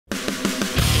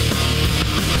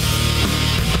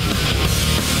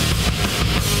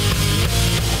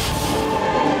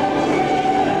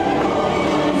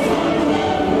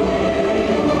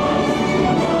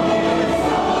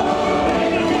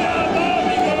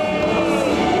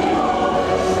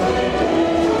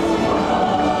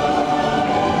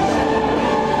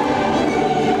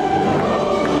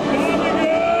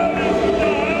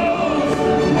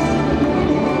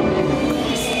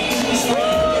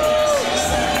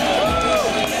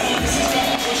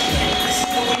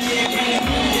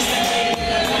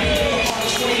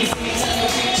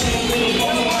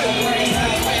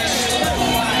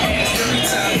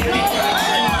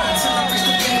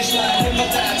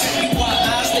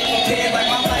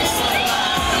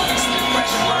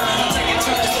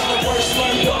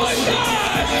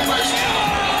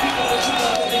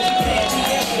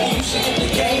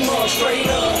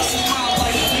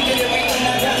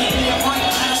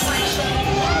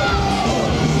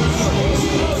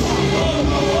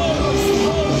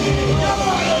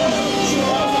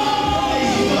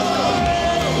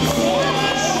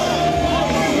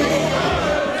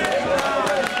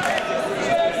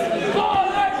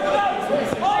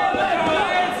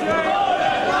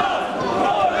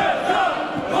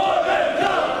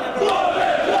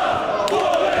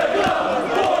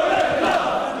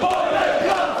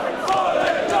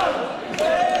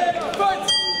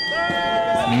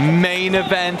main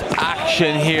event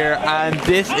action here, and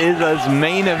this is as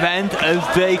main event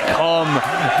as they come.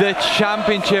 The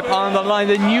championship on the line,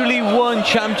 the newly won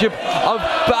championship of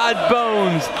Bad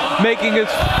Bones, making his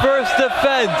first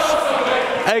defense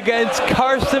against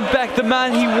Karsten Beck, the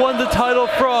man he won the title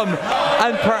from,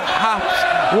 and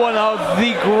perhaps one of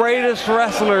the greatest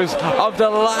wrestlers of the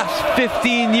last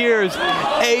 15 years,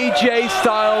 AJ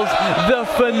Styles, the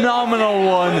phenomenal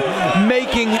one,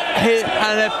 making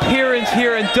an appearance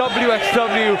here in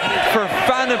wXW for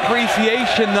Fan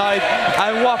Appreciation Night.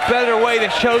 And what better way to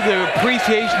show the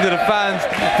appreciation to the fans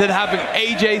than having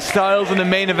AJ Styles in the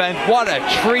main event. What a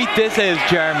treat this is,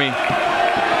 Jeremy.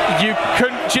 You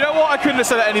couldn't, do you know what? I couldn't have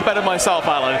said it any better myself,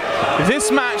 Alan.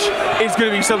 This match is going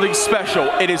to be something special.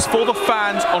 It is for the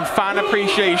fans on Fan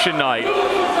Appreciation Night.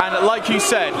 And like you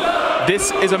said, this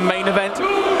is a main event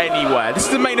anywhere. This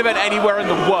is a main event anywhere in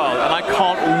the world, and I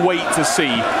can't wait to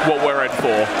see what we're in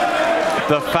for.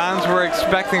 The fans were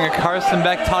expecting a Karsten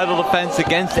Beck title defense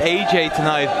against AJ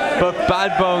tonight, but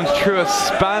Bad Bones threw a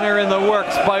spanner in the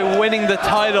works by winning the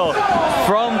title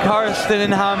from Karsten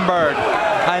in Hamburg.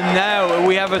 And now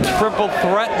we have a triple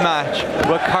threat match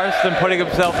with Karsten putting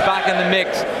himself back in the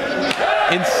mix,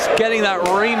 in getting that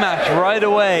rematch right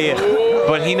away.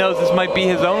 But he knows this might be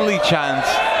his only chance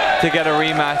to get a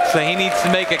rematch, so he needs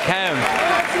to make a count.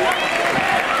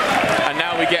 And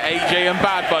now we get AJ and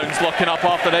Bad Bones locking up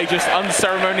after they just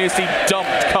unceremoniously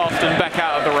dumped Karsten Beck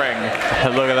out of the ring.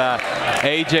 Look at that.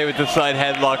 AJ with the side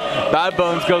headlock. Bad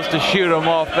Bones goes to shoot him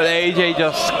off, but AJ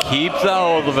just keeps a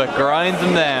hold of it, grinds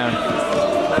him down.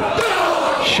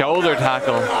 Shoulder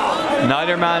tackle.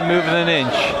 Neither man moving an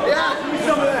inch.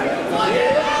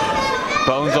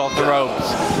 Bones off the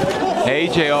ropes.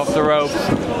 AJ off the ropes.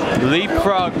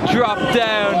 Leapfrog, drop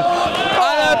down.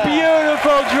 And a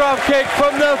beautiful drop kick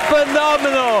from the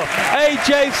phenomenal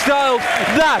AJ Styles.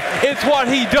 That is what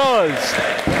he does.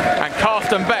 And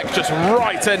Karsten Beck just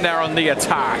right in there on the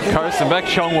attack. Karsten Beck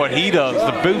showing what he does.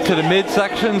 The boot to the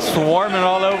midsection, swarming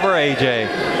all over AJ.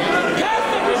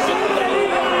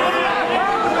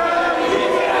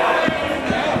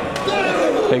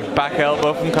 Big back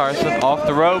elbow from Karsten, off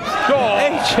the ropes. Oh.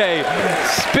 AJ,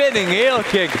 spinning heel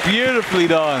kick, beautifully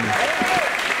done.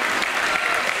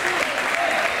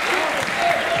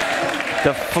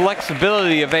 The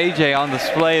flexibility of AJ on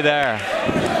display there.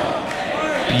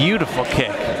 Beautiful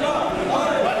kick.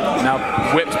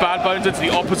 Now whips Bad Bones into the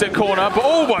opposite corner, but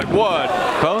oh my word.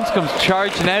 Bones comes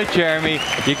charging out, Jeremy.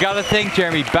 You gotta think,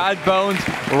 Jeremy, Bad Bones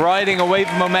riding away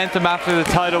from momentum after the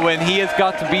title win. He has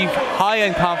got to be high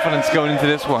in confidence going into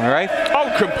this one, right?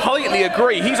 Oh, completely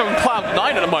agree. He's on cloud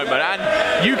 9 at the moment,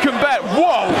 and you can bet,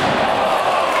 whoa!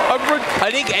 I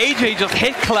think AJ just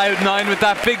hit cloud 9 with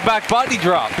that big back body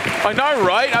drop. I know,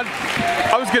 right? And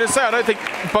I was gonna say, I don't think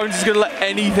Bones is gonna let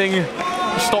anything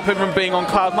stop him from being on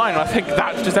cloud 9. I think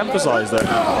that's just emphasized it.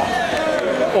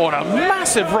 Oh, and a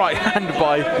massive right hand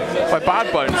by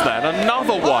Bad Bones there. And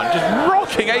another one, just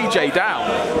rocking AJ down.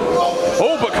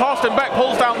 Oh, but Karsten Beck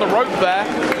pulls down the rope there.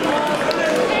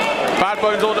 Bad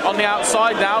Bones on the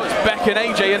outside now. It's Beck and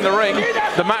AJ in the ring.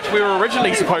 The match we were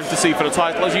originally supposed to see for the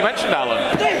title, as you mentioned,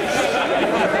 Alan.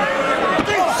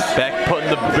 Beck putting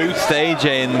the boots to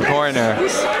AJ in the corner.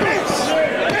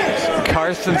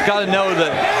 Karsten's got to know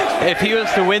that if he was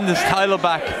to win this title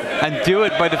back and do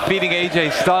it by defeating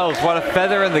AJ Styles, what a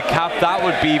feather in the cap that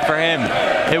would be for him.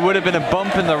 It would have been a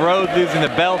bump in the road losing the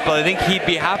belt, but I think he'd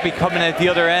be happy coming out the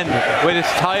other end with his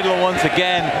title once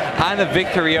again and a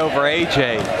victory over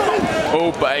AJ.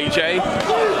 Oh, but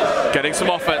AJ getting some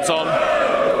offense on.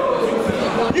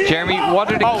 Jeremy,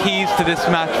 what are the keys to this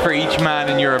match for each man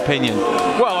in your opinion?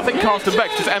 Well, I think Karsten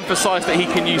Beck just emphasised that he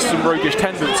can use some roguish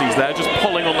tendencies there, just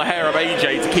pulling on the hair of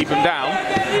AJ to keep him down.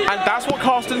 And that's what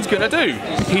Karsten's going to do.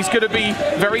 He's going to be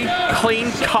very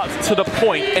clean cut to the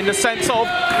point in the sense of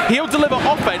he'll deliver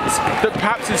offense that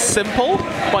perhaps is simple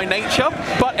by nature,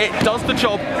 but it does the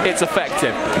job, it's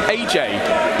effective.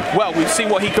 AJ, well, we've seen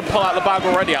what he can pull out the bag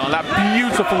already, Alan. That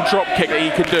beautiful drop kick that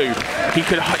he can do.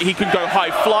 He can go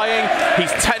high flying,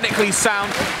 he's technically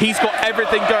sound, he's got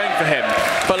everything going for him.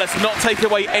 But let's not take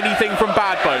away anything from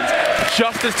Bad Bones.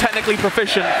 Just as technically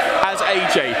proficient as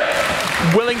AJ.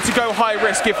 Willing to go high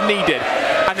risk if needed.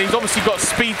 And he's obviously got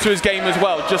speed to his game as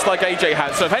well, just like AJ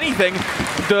has. So if anything,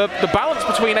 the balance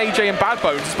between AJ and Bad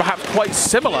Bones is perhaps quite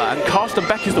similar, and Karsten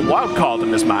Beck is the wild card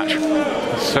in this match.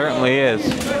 It certainly is.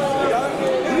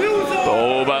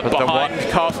 Oh, but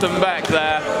behind Karsten Beck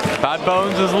there. Bad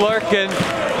Bones is lurking.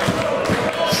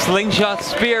 Slingshot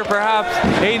spear, perhaps.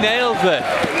 He nails it.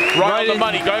 Right on the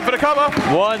money, going for the cover.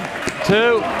 1,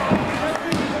 2.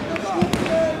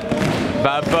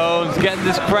 Bad Bones getting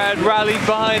this crowd rallied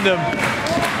behind him.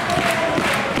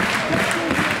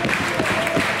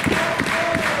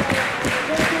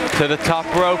 To the top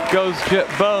rope goes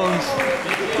Bones.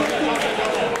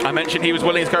 I mentioned he was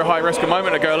willing to go high risk a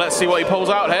moment ago. Let's see what he pulls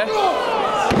out here.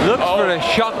 Looks for the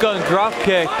shotgun drop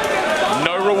kick.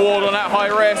 No reward on that high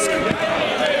risk.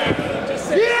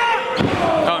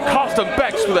 And Karsten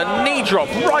Beck with a knee drop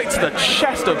right to the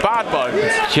chest of Bad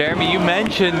Bones. Jeremy, you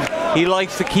mentioned he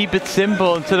likes to keep it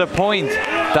simple and to the point.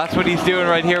 That's what he's doing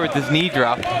right here with his knee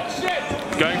drop.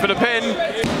 Going for the pin.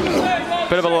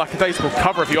 Bit of a lackadaisical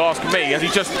cover if you ask me, as he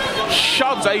just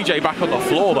shoves AJ back on the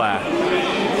floor there.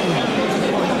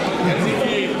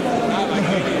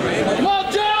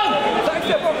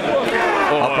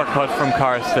 Uppercut from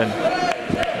Karsten.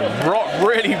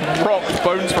 Really rocked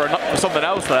Bones for something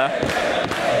else there.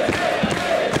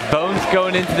 Bones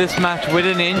going into this match with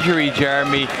an injury,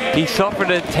 Jeremy. He suffered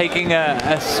it taking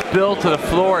a spill to the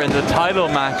floor in the title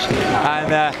match,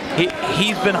 and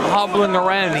he's been hobbling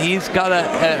around. He's got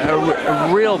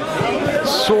a real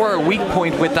sore weak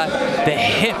point with the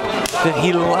hip that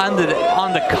he landed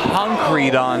on the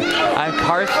concrete on, and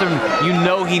Karsten, you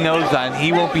know he knows that, and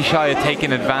he won't be shy of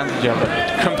taking advantage of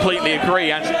it. Completely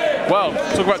agree, and well,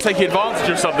 talk about taking advantage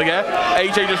of something here.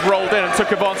 AJ just rolled in and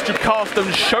took advantage of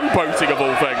Karsten's showboating of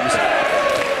all things.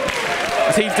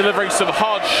 As he's delivering some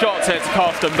hard shots here to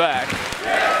Karsten Beck.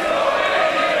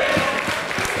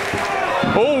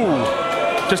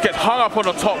 Oh, just gets hung up on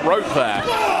the top rope there.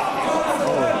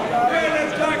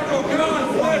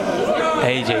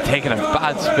 AJ taking a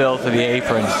bad spill to the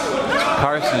apron.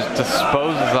 Karsten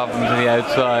disposes of him to the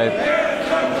outside.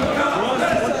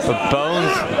 But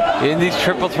Bones, in these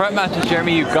triple threat matches,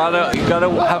 Jeremy, you gotta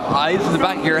have eyes in the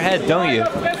back of your head, don't you?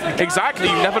 Exactly.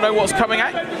 You never know what's coming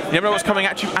at you. You never know what's coming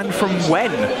at you, and from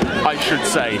when, I should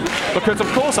say. Because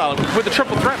of course, Alan, with the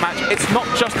triple threat match, it's not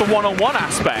just the one-on-one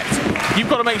aspect. You've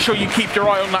got to make sure you keep your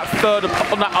eye on that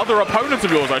other opponent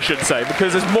of yours, I should say,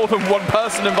 because there's more than one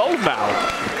person involved now.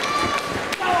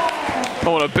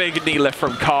 Oh, and a big knee lift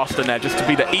from Karsten there, just to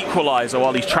be the equalizer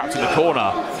while he's trapped in the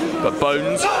corner. But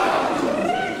Bones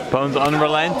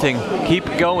unrelenting.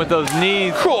 Keep going with those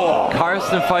knees.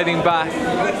 Karsten fighting back.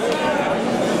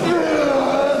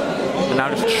 And now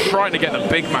just trying to get the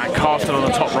big man Karsten on the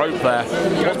top rope there.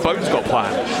 What's Bones got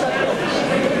planned?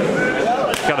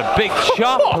 Got a big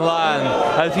chop plan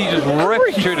as he just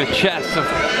rips through the chest of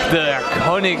the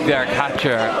König, their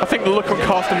catcher. I think the look on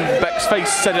Karsten Beck's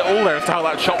face said it all there as to how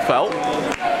that chop felt.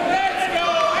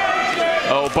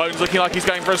 Oh, Bones looking like he's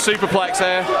going for a superplex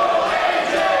here.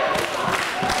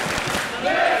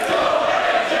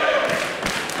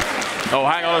 Oh,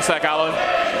 hang on a sec, Alan.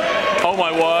 Oh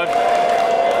my word.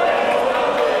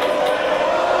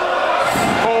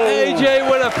 Oh. AJ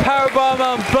with a powerbomb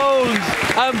on Bones,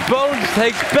 and Bones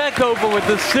takes Beck over with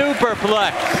the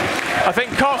superplex. I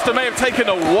think Karsten may have taken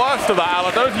the worst of that,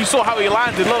 Alan. I don't know if you saw how he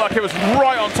landed. It looked like it was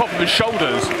right on top of his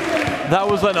shoulders. That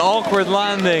was an awkward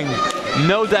landing,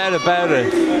 no doubt about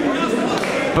it.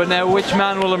 But now which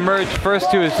man will emerge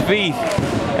first to his feet?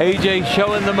 AJ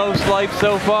showing the most life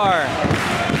so far.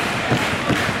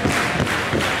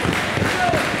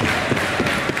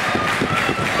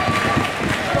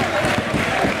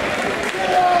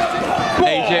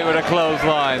 AJ with a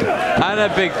clothesline and a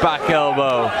big back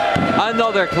elbow.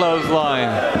 Another clothesline.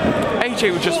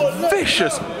 AJ with just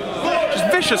vicious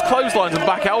clotheslines and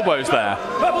back elbows there.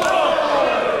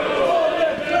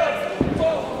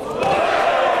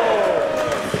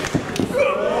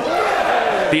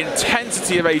 The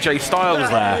intensity of AJ Styles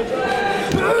there.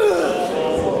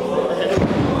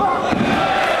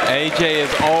 AJ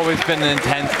has always been an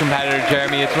intense competitor,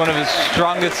 Jeremy. It's one of his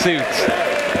strongest suits.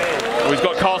 Oh, he's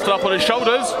got Karsten up on his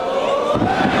shoulders.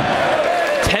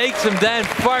 Takes him down,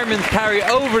 fireman's carry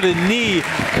over the knee.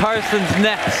 Karsten's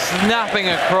neck snapping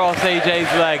across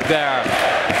AJ's leg there.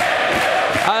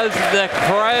 As the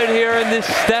crowd here in this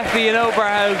Steffi and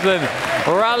Oberhausen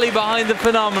rally behind the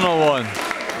phenomenal one.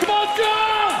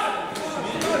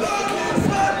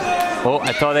 Oh,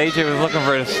 I thought AJ was looking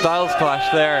for a Styles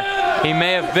clash there. He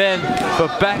may have been,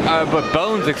 but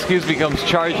Bones, comes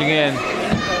charging in.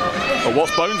 But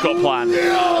what's Bones got planned?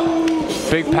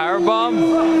 Big powerbomb.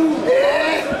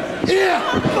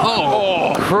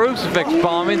 Oh, crucifix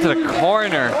bomb into the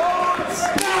corner.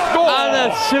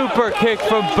 And a super kick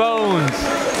from Bones.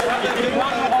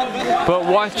 But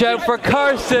watch out for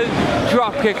Karsten.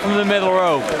 Drop kick from the middle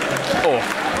rope.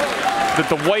 Oh.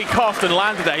 The way Karsten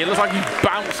landed there, it looks like he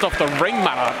bounced off the ring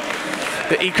mat.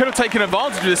 He could have taken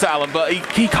advantage of this, Alan, but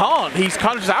he can't. He's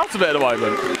kind of just out of it at the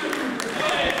moment.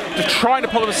 Just trying to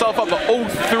pull himself up, but all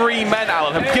three men,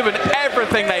 Alan, have given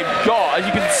everything they've got. As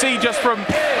you can see just from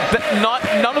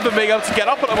none of them being able to get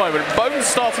up at the moment. Bones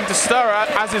starting to stir,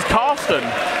 as is Karsten.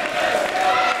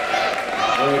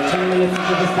 10 minutes to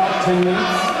the start, 10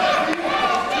 minutes.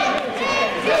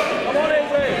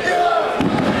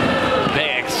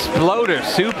 Exploder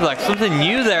suplex, something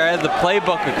new there out of the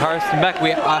playbook of Karsten Beck.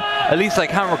 At least I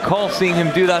can't recall seeing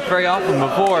him do that very often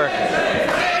before.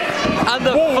 And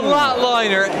the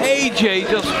flatliner, AJ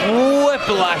just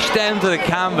whiplash down to the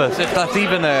canvas, if that's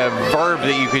even a verb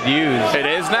that you could use. It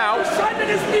is now.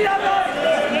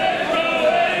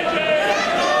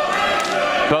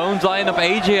 Bones eyeing up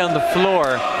AJ on the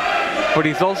floor, but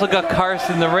he's also got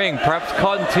Karsten in the ring, perhaps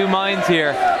caught in two minds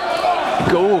here.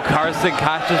 Go, Karsten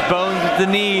catches Bones with the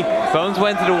knee. Bones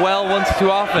went to the well once too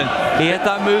often. He hit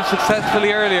that move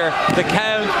successfully earlier. The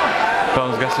count.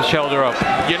 Bones gets the shoulder up.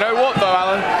 You know what though,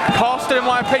 Alan? Karsten, in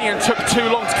my opinion, took too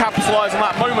long to capitalize on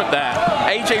that moment there.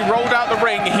 AJ rolled out the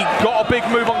ring. He got a big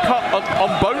move on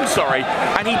Bones,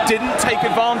 and he didn't take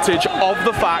advantage of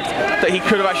the fact that he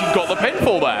could have actually got the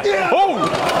pinfall there. Oh!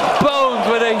 Bones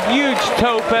with a huge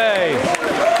tope.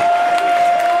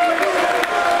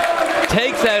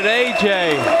 Takes out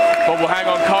AJ. But we'll hang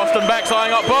on, Karsten Beck's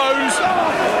eyeing up Bones.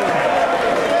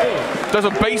 Does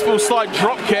a baseball slide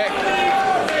drop kick.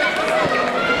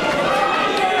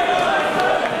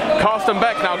 Karsten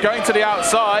Beck now going to the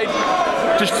outside,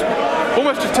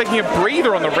 almost just taking a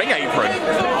breather on the ring apron.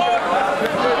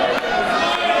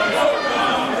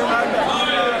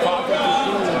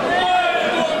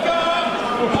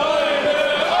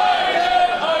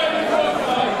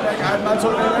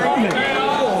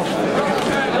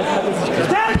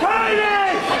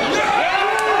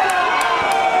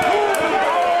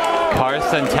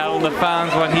 Karsten telling the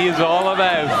fans what he is all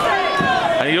about.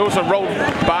 And he also rolled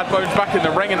Bad Bones back in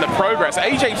the ring in the progress.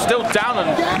 AJ's still down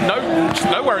and just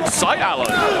nowhere in sight,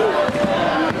 Alan.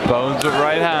 Bones with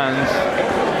right hands.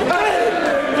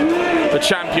 The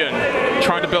champion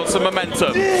trying to build some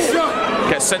momentum.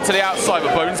 Gets sent to the outside,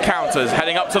 but Bones counters,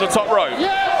 heading up to the top rope.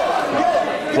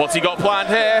 What's he got planned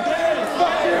here?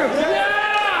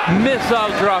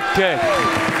 Missile drop kick.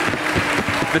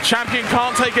 The champion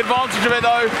can't take advantage of it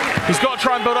though. He's got to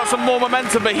try and build up some more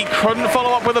momentum, but he couldn't follow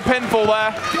up with a pinfall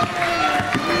there.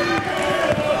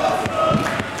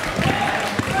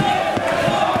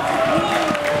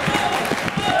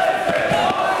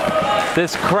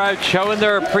 This crowd showing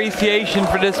their appreciation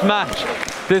for this match.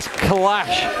 This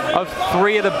clash of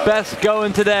three of the best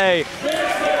going today.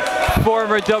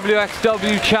 Former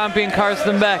WXW champion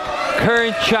Karsten Beck,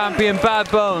 current champion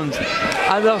Bad Bones,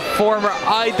 and the former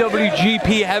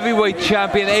IWGP heavyweight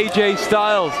champion AJ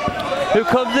Styles, who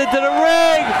comes into the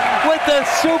ring with the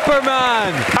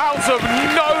Superman. Out of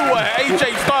nowhere,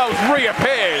 AJ Styles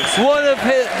reappears. One of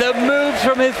the moves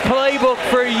from his playbook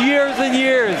for years and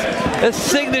years. A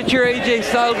signature AJ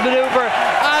Styles maneuver,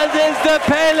 and is the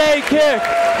Pele kick.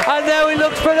 And now he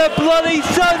looks for the Bloody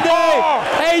Sunday. Oh.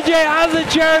 AJ has it,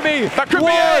 Jeremy. That could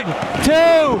be it. 1,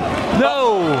 2,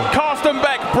 no. Karsten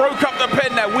Beck broke up the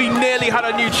pin there. We nearly had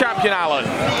a new champion, Alan.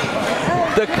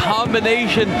 The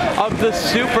combination of the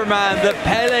Superman, the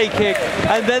Pele kick,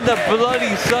 and then the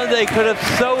Bloody Sunday could have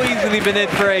so easily been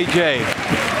it for AJ.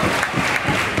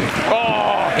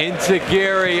 Oh. Into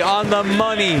Geary on the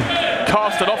money.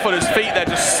 Karsten off on his feet there,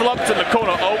 just slumped in the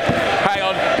corner. Oh, hang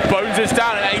on. Bones is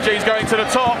down and AJ's going to the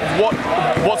top.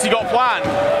 What's he got planned?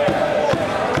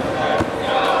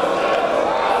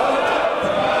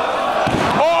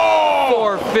 Oh!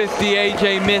 450,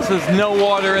 AJ misses, no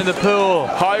water in the pool.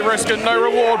 High risk and no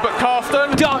reward, but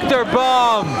Karsten. Dr.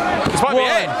 Bomb. This might be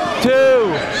it.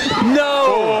 1, 2,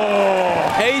 no.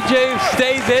 Oh. AJ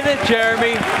stays in it,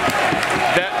 Jeremy.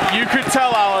 You could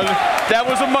tell, Alan, there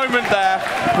was a moment there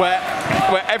where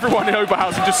everyone in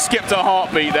Oberhausen just skipped a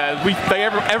heartbeat there.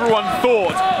 Everyone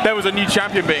thought there was a new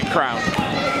champion being crowned.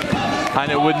 And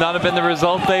it would not have been the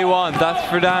result they want, that's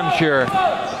for damn sure.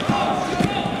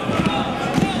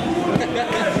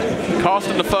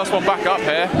 Karsten, the first one back up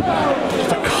here.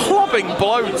 Just a clubbing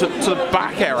blow to the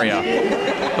back area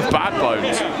of Bad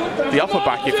Bones. The upper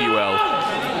back, if you will.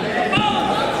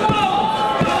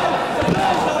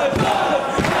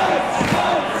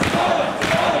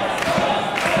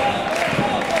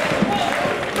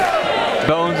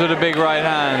 Bones with a big right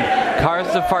hand.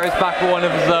 Karsten fires back with one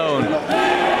of his own.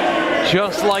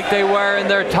 Just like they were in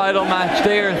their title match,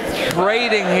 they are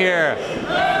trading here.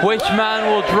 Which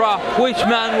man will drop? Which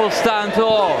man will stand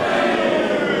tall?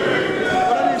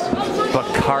 But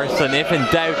Karsten, if in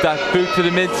doubt, that boot to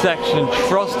the midsection,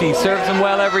 trusty, serves him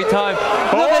well every time.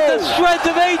 Look at the strength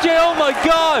of AJ, oh my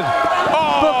God!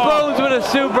 Oh. But Bones with a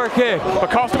super kick. But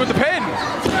Karsten with the pin.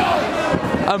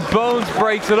 And Bones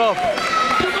breaks it up.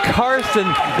 Karsten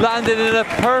landed in a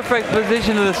perfect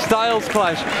position in the styles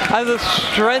clash, and the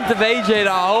strength of AJ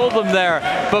to hold him there.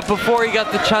 But before he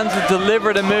got the chance to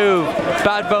deliver the move,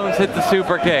 Bad Bones hit the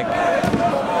super kick.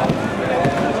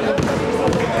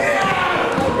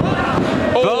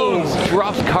 Bones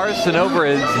drops Karsten over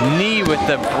his knee with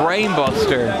the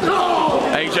brainbuster.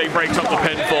 AJ breaks up the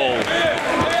pinfall.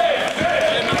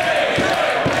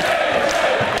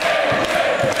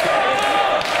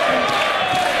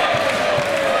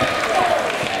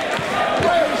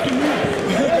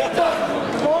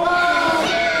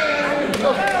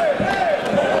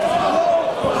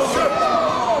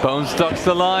 Bones ducks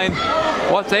the line.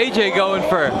 What's AJ going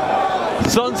for?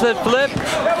 Sunset flip.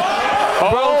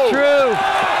 Rolls through.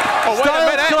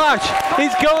 Styles clash.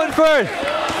 He's going for it.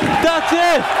 That's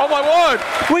it. Oh my word.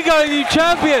 We got a new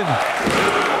champion.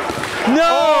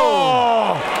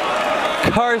 No.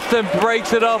 Karsten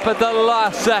breaks it up at the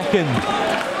last second.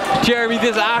 Jeremy,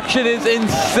 this action is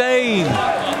insane.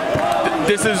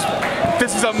 This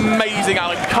is amazing,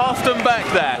 Alan. Karsten Beck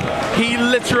there. He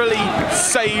literally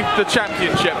saved the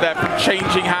championship there from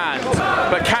changing hands.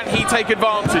 But can he take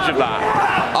advantage of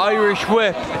that? Irish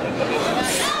whip.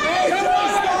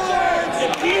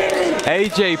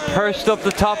 AJ perched up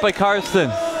the top by Karsten.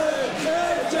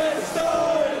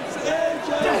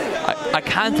 I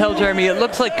can't tell, Jeremy. It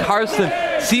looks like Karsten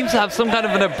seems to have some kind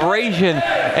of an abrasion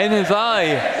in his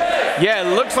eye. Yeah,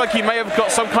 it looks like he may have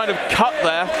got some kind of cut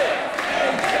there.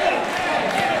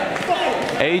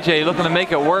 AJ looking to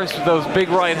make it worse with those big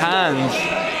right hands.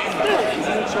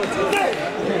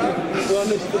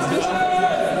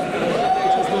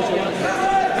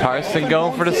 Karsten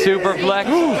going for the superplex.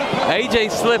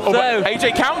 AJ slips out.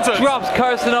 AJ counters. Drops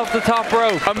Karsten off the top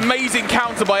rope. Amazing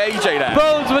counter by AJ there.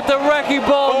 Bones with the wrecking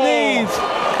ball knees.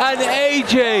 And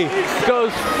AJ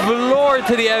goes floor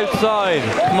to the outside.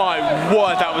 My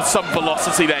word, that was some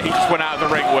velocity that he just went out of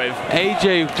the ring with.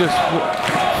 AJ just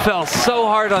fell so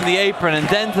hard on the apron and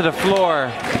then to the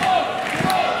floor.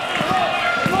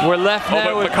 We're left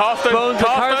now with Karsten. Bones and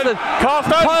Karsten.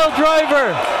 Karsten. Pile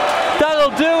driver.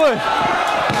 That'll do it.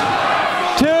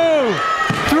 2, 3.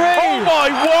 Oh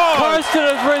my word. Karsten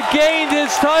has regained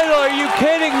his title. Are you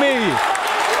kidding me?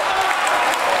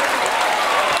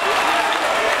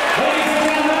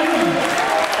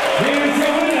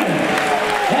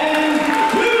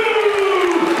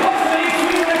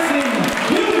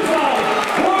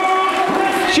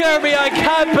 Jeremy, I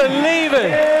can't believe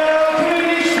it.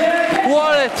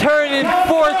 What a turn in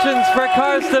fortunes for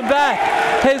Karsten Beck,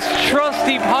 his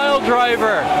trusty pile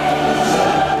driver.